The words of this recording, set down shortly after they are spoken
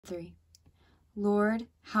3. Lord,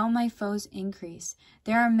 how my foes increase.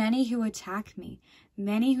 There are many who attack me,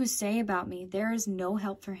 many who say about me, there is no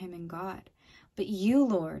help for him in God. But you,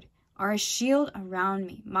 Lord, are a shield around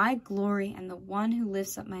me, my glory, and the one who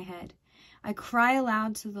lifts up my head. I cry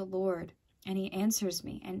aloud to the Lord, and he answers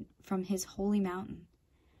me, and from his holy mountain.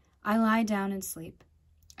 I lie down and sleep.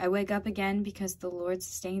 I wake up again because the Lord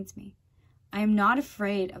sustains me. I am not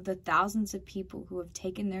afraid of the thousands of people who have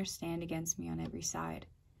taken their stand against me on every side.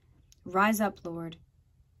 Rise up, Lord.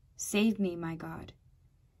 Save me, my God.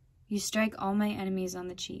 You strike all my enemies on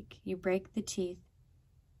the cheek. You break the teeth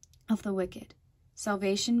of the wicked.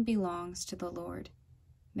 Salvation belongs to the Lord.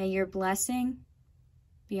 May your blessing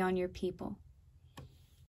be on your people.